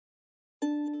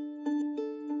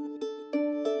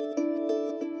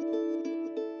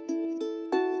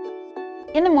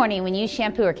In the morning, when you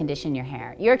shampoo or condition your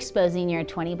hair, you're exposing your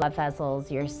 20 blood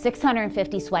vessels, your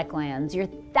 650 sweat glands, your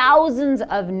thousands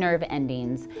of nerve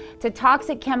endings to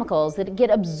toxic chemicals that get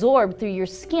absorbed through your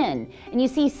skin. And you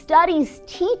see, studies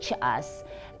teach us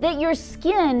that your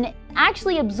skin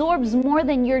actually absorbs more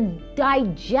than your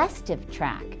digestive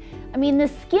tract. I mean, the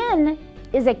skin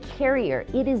is a carrier.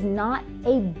 It is not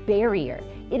a barrier.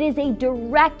 It is a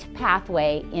direct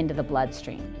pathway into the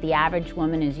bloodstream. The average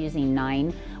woman is using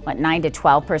 9 to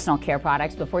 12 personal care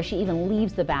products before she even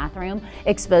leaves the bathroom,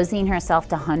 exposing herself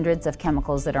to hundreds of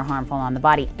chemicals that are harmful on the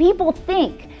body. People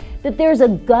think that there's a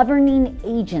governing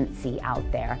agency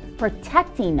out there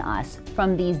protecting us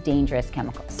from these dangerous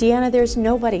chemicals. Deanna, there's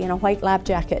nobody in a white lab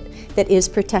jacket that is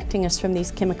protecting us from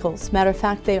these chemicals. Matter of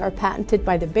fact, they are patented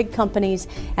by the big companies,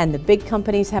 and the big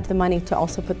companies have the money to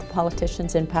also put the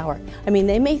politicians in power. I mean,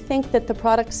 they may think that the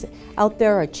products out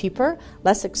there are cheaper,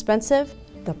 less expensive.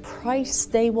 The price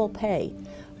they will pay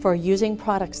for using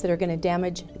products that are going to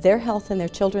damage their health and their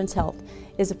children's health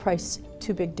is a price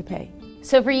too big to pay.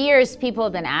 So for years, people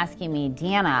have been asking me,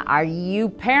 Deanna, are you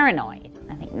paranoid?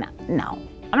 I think, no,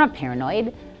 I'm not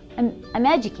paranoid. I'm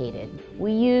educated.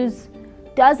 We use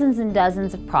dozens and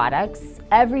dozens of products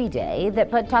every day that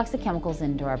put toxic chemicals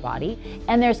into our body.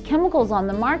 And there's chemicals on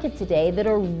the market today that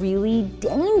are really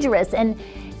dangerous, and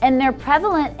they're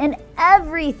prevalent in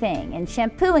everything, in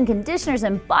shampoo and conditioners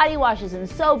and body washes and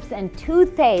soaps and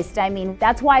toothpaste. I mean,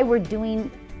 that's why we're doing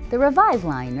the Revive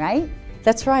line, right?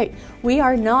 That's right. We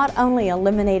are not only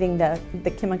eliminating the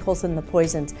chemicals and the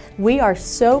poisons, we are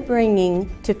so bringing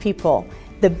to people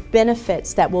the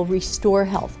benefits that will restore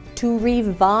health, to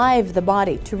revive the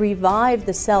body, to revive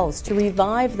the cells, to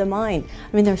revive the mind.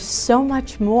 I mean, there's so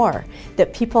much more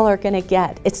that people are going to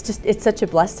get. It's such a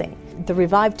blessing. The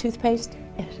Revive toothpaste,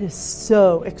 it is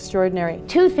so extraordinary.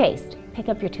 Toothpaste. Pick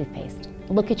up your toothpaste.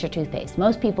 Look at your toothpaste.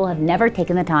 Most people have never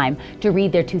taken the time to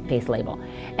read their toothpaste label.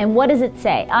 And what does it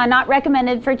say? Not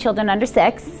recommended for children under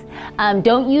 6.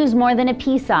 Don't use more than a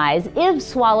pea size. If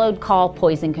swallowed, call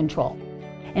poison control.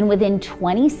 And within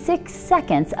 26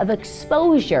 seconds of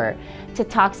exposure to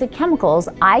toxic chemicals,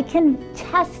 I can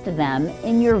test them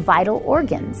in your vital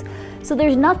organs. So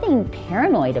there's nothing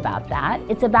paranoid about that.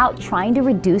 It's about trying to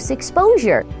reduce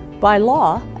exposure. By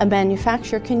law, a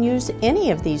manufacturer can use any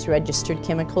of these registered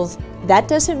chemicals. That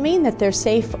doesn't mean that they're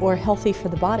safe or healthy for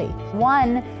the body.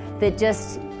 One that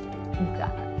just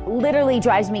literally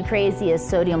drives me crazy is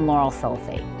sodium lauryl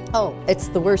sulfate. Oh, it's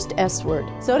the worst S word.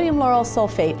 Sodium lauryl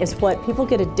sulfate is what people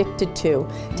get addicted to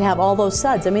have all those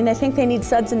suds. I mean, they think they need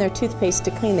suds in their toothpaste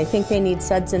to clean. They think they need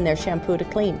suds in their shampoo to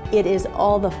clean. It is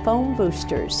all the foam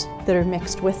boosters that are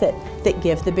mixed with it that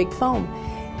give the big foam.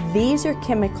 These are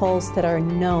chemicals that are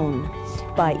known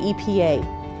by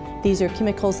EPA. These are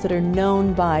chemicals that are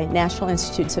known by National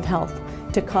Institutes of Health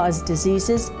to cause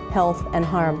diseases, health, and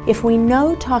harm. If we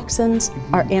know toxins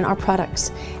are in our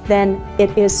products, then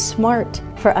it is smart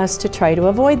for us to try to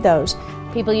avoid those.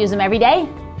 People use them every day.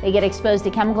 They get exposed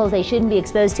to chemicals they shouldn't be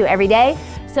exposed to every day.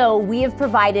 So we have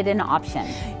provided an option.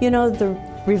 You know, the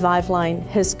Revive line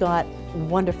has got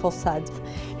wonderful suds.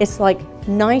 It's like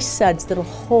nice suds that'll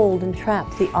hold and trap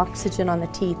the oxygen on the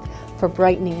teeth for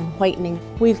brightening and whitening.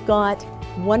 We've got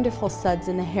wonderful suds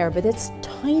in the hair, but it's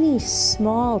tiny,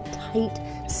 small, tight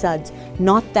suds,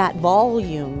 not that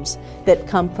volumes that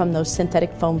come from those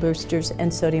synthetic foam boosters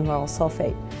and sodium lauryl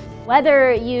sulfate.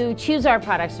 Whether you choose our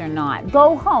products or not,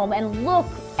 go home and look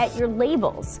at your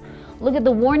labels. Look at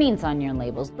the warnings on your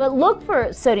labels, but look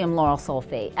for sodium lauryl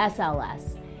sulfate,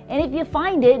 SLS. And if you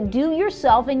find it, do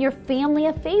yourself and your family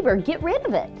a favor. Get rid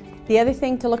of it. The other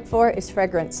thing to look for is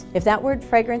fragrance. If that word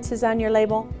fragrance is on your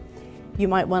label, you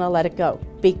might want to let it go,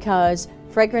 because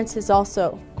fragrance is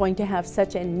also going to have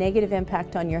such a negative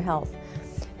impact on your health.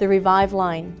 The Revive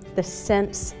line, the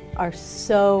scents are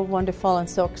so wonderful and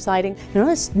so exciting. You know,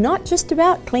 it's not just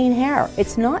about clean hair.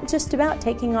 It's not just about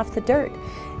taking off the dirt.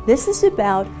 This is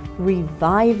about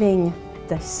reviving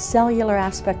the cellular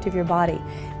aspect of your body.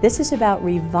 This is about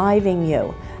reviving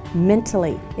you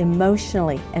mentally,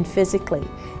 emotionally, and physically.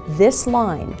 This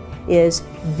line is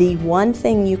the one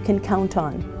thing you can count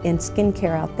on in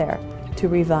skincare out there to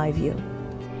revive you.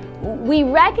 We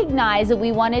recognize that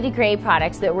we wanted to create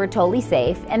products that were totally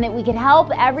safe and that we could help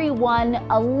everyone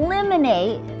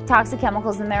eliminate toxic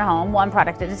chemicals in their home, one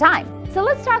product at a time. So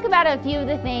let's talk about a few of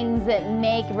the things that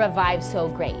make Revive so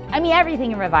great. I mean,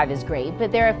 everything in Revive is great,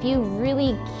 but there are a few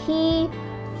really key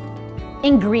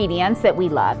ingredients that we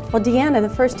love. Well, Deanna,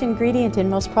 the first ingredient in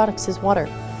most products is water,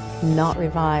 not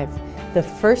Revive. The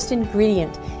first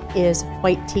ingredient is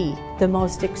white tea, the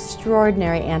most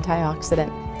extraordinary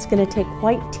antioxidant. It's going to take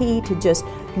white tea to just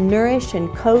nourish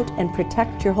and coat and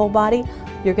protect your whole body.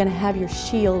 You're going to have your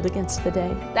shield against the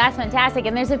day. That's fantastic.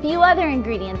 And there's a few other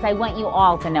ingredients I want you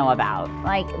all to know about,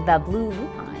 like the blue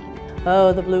lupine.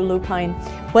 Oh, the blue lupine.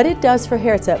 What it does for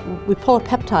hair, we pull a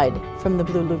peptide from the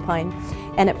blue lupine,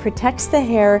 and it protects the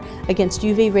hair against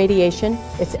UV radiation.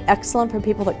 It's excellent for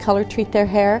people that color treat their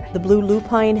hair. The blue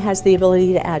lupine has the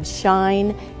ability to add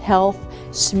shine, health,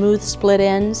 smooth split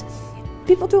ends.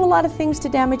 People do a lot of things to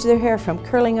damage their hair, from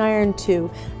curling iron to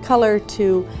color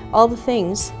to all the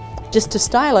things, just to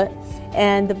style it.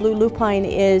 And the blue lupine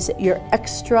is your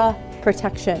extra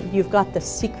protection. You've got the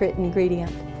secret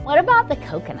ingredient. What about the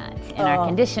coconut in our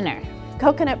conditioner?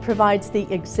 Coconut provides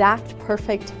the exact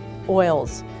perfect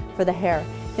oils for the hair.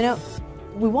 You know,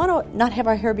 we want to not have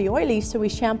our hair be oily, so we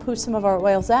shampoo some of our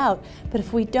oils out. But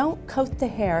if we don't coat the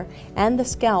hair and the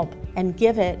scalp and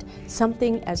give it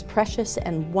something as precious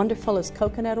and wonderful as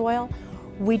coconut oil,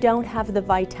 we don't have the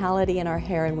vitality in our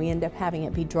hair, and we end up having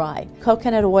it be dry.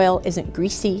 Coconut oil isn't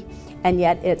greasy, and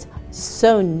yet it's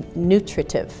so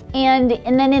nutritive. And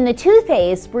then in the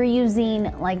toothpaste, we're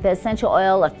using like the essential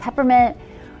oil of peppermint,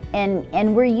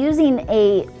 and we're using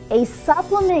a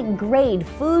supplement grade,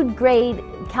 food grade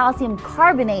calcium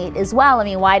carbonate as well. I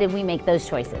mean, why did we make those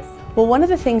choices? Well, one of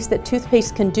the things that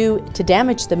toothpaste can do to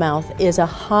damage the mouth is a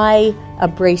high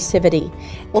abrasivity.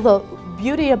 Well, the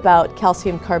beauty about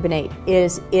calcium carbonate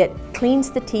is it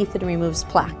cleans the teeth and removes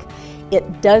plaque.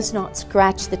 It does not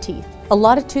scratch the teeth. A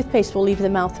lot of toothpaste will leave the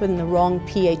mouth in the wrong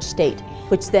pH state,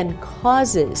 which then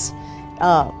causes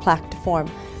plaque to form.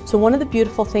 So one of the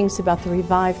beautiful things about the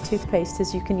Reviive toothpaste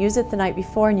is you can use it the night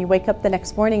before, and you wake up the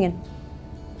next morning and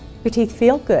your teeth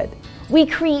feel good. We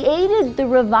created the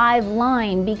Reviive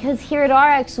line because here at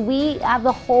RX we have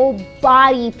the whole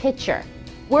body picture.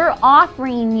 We're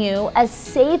offering you a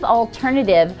safe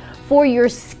alternative for your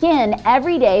skin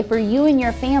every day, for you and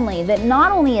your family, that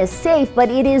not only is safe, but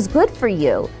it is good for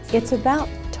you. It's about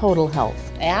total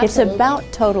health. Absolutely. It's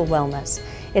about total wellness.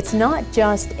 It's not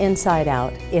just inside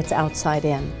out, it's outside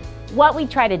in. What we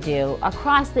try to do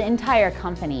across the entire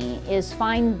company is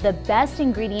find the best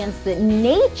ingredients that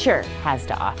nature has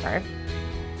to offer,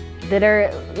 that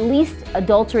are least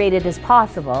adulterated as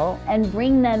possible, and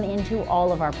bring them into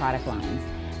all of our product lines.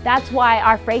 That's why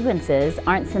our fragrances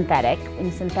aren't synthetic,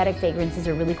 and synthetic fragrances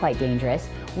are really quite dangerous.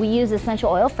 We use essential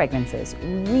oil fragrances,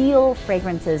 real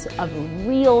fragrances of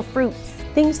real fruits.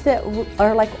 Things that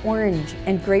are like orange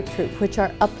and grapefruit, which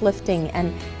are uplifting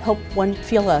and help one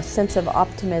feel a sense of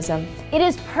optimism. It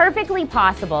is perfectly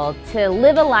possible to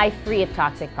live a life free of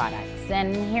toxic products.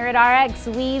 And here at RX,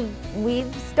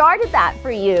 we've started that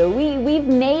for you. We've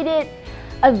made it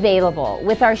available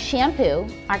with our shampoo,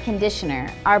 our conditioner,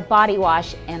 our body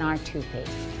wash, and our toothpaste.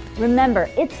 Remember,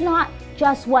 it's not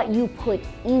just what you put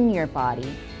in your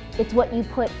body, it's what you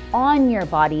put on your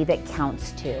body that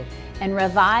counts too. And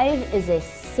Reviive is a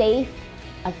safe,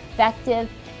 effective,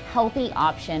 healthy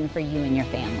option for you and your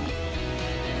family.